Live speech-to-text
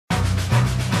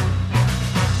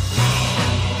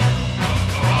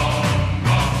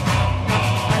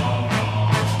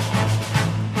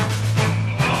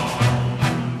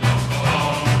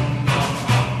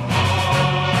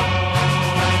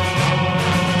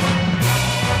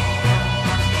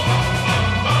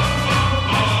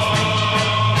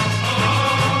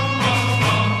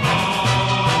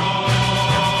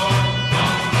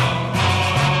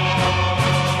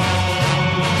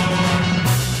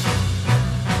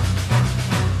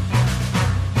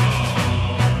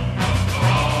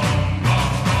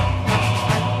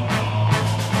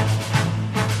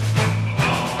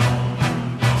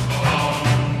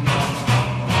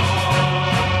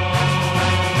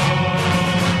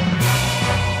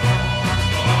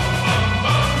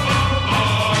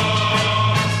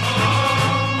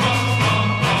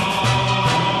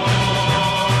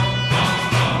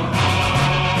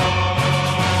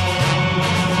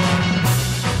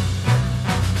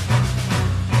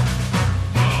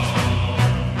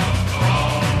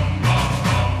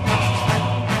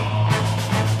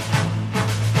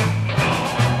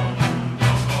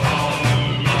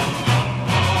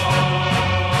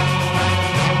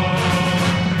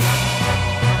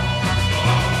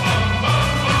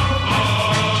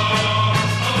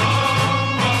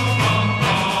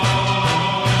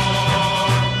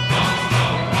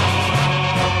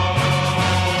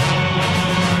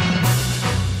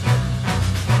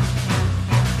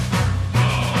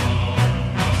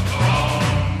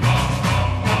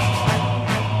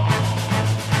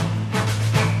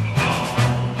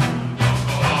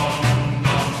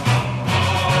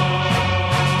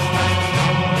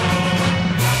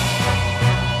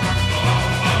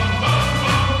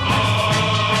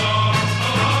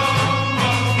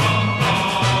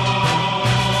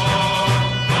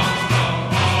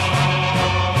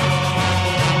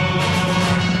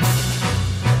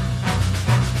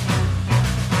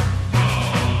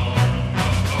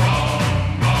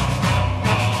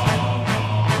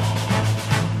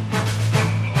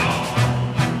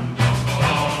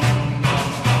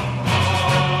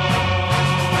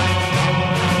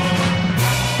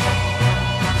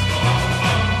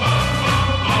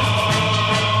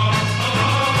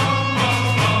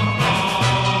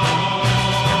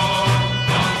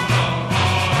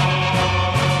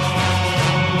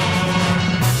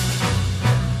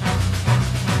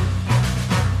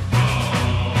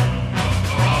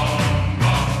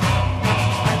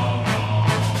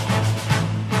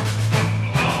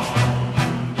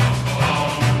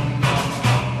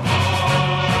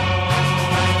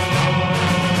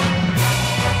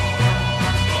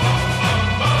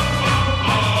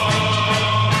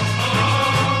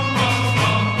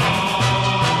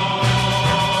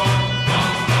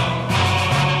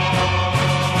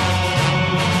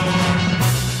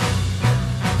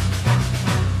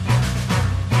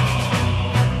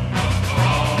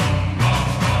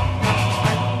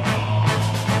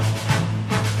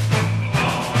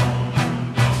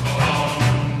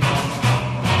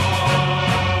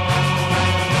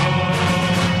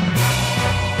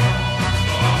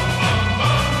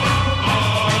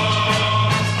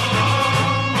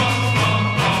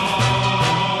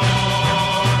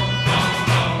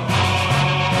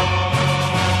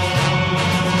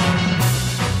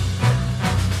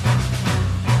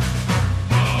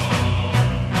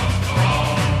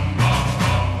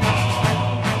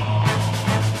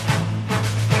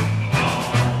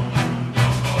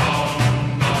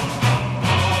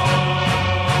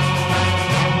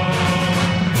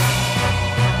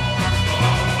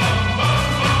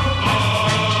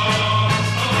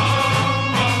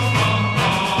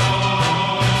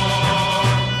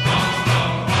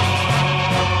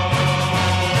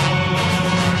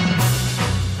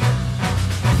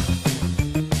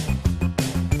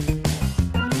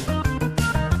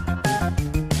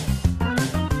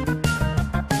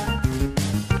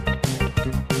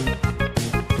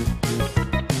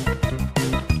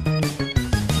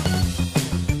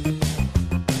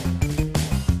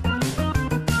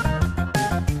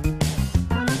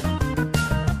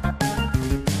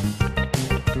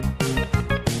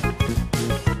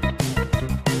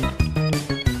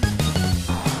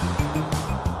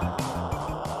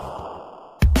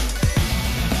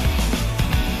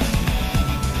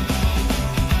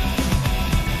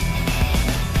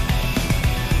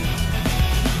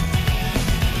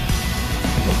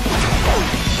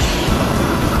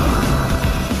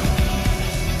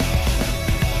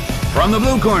from the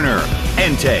blue corner,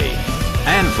 Entei.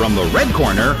 And from the red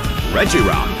corner,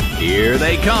 Regirock. Here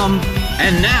they come.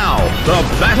 And now, the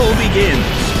battle begins.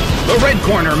 The red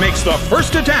corner makes the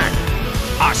first attack.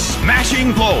 A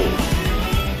smashing blow.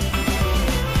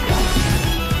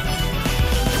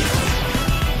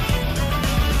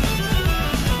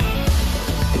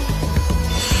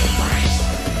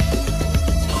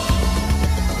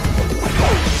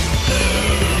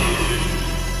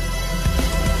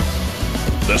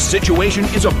 The situation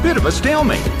is a bit of a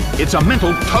stalemate. It's a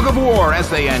mental tug-of-war as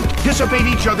they anticipate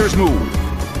each other's move.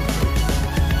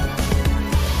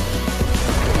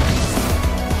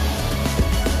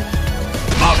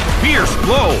 A fierce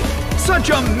blow! Such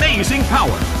amazing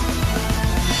power!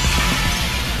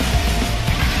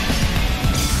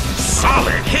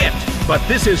 Solid hit! But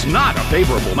this is not a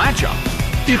favorable matchup.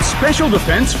 Its special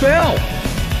defense fell.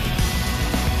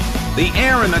 The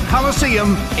air in the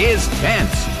Colosseum is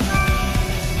tense.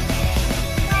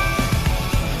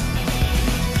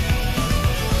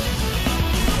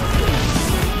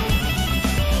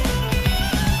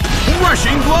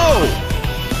 Rushing blow!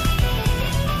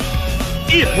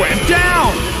 It went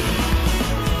down!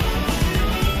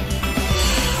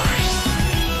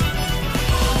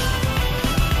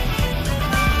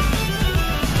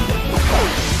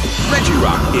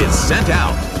 Regirock is sent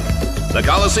out. The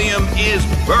Colosseum is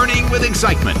burning with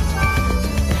excitement.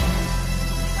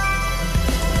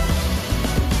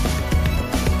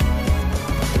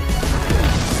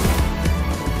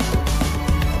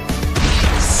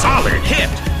 Solid hit!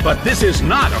 But this is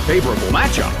not a favorable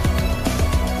matchup.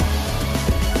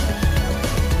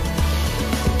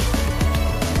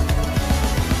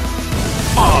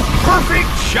 A perfect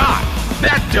shot!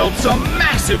 That dealt some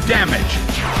massive damage.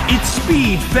 Its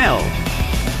speed fell.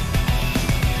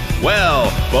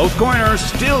 Well, both corners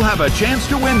still have a chance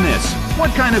to win this. What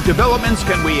kind of developments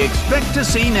can we expect to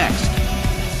see next?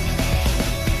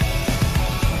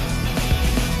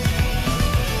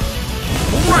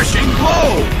 Rushing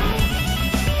blow!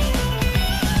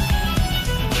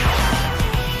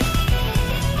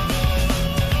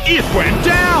 It went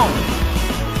down!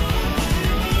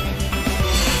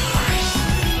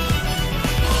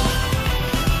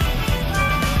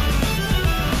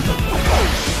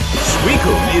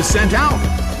 Suicune is sent out.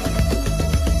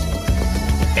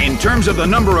 In terms of the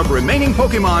number of remaining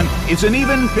Pokémon, it's an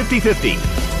even 50-50.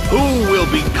 Who will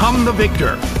become the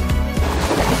victor?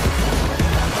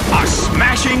 A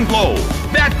smashing blow!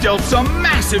 That dealt some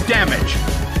massive damage.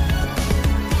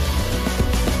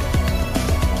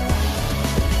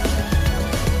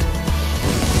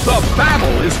 The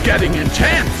battle is getting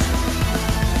intense!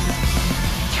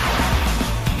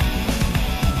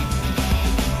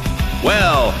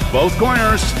 Well, both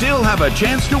corners still have a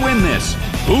chance to win this.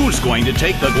 Who's going to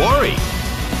take the glory?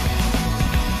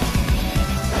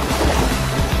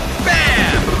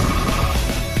 Bam!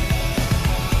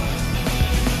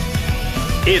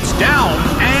 It's down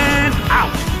and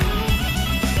out!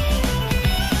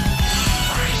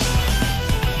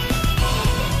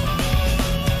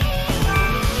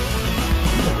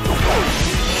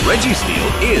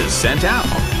 Registeel is sent out.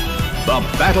 The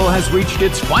battle has reached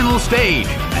its final stage,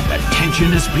 and the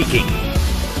tension is peaking.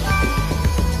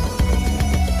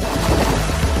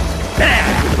 Bam!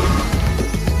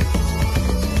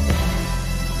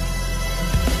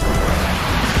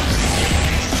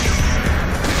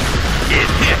 It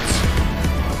hits.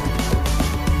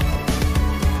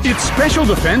 Its special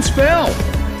defense fell.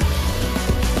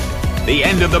 The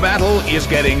end of the battle is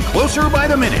getting closer by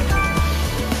the minute.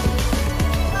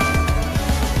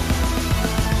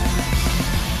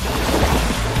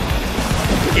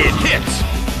 It hits!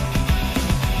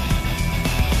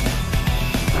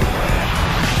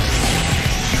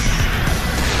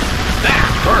 That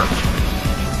hurt!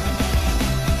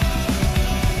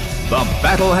 The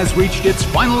battle has reached its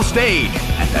final stage,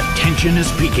 and the tension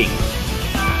is peaking.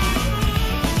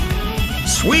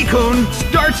 Suicune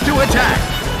starts to attack!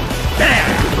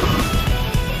 Bam!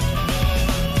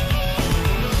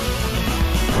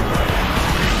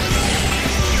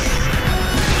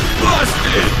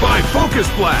 Busted by Focus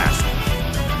Blast!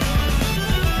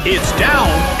 It's down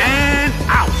and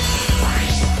out!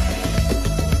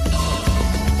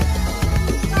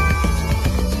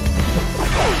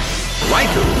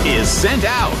 Raikou is sent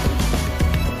out.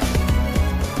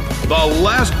 The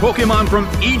last Pokémon from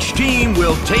each team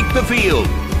will take the field.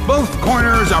 Both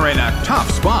corners are in a tough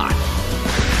spot.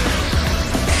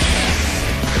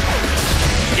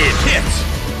 It hits.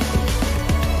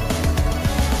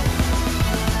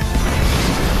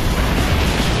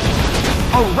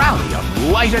 A rally of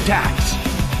light attacks.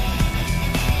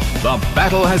 The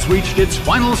battle has reached its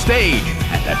final stage,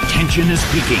 and the tension is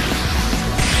peaking.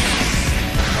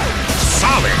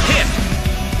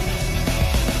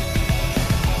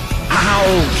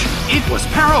 Ouch! It was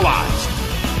paralyzed.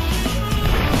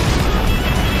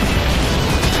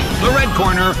 The red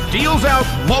corner deals out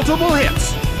multiple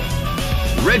hits.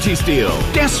 Registeel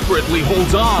desperately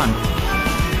holds on.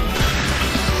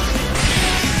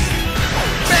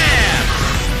 Bam!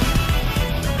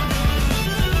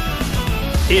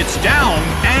 It's down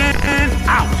and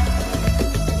out.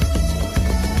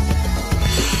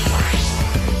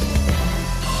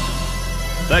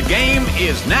 The game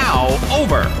is now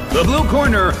over. The blue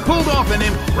corner pulled off an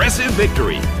impressive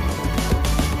victory.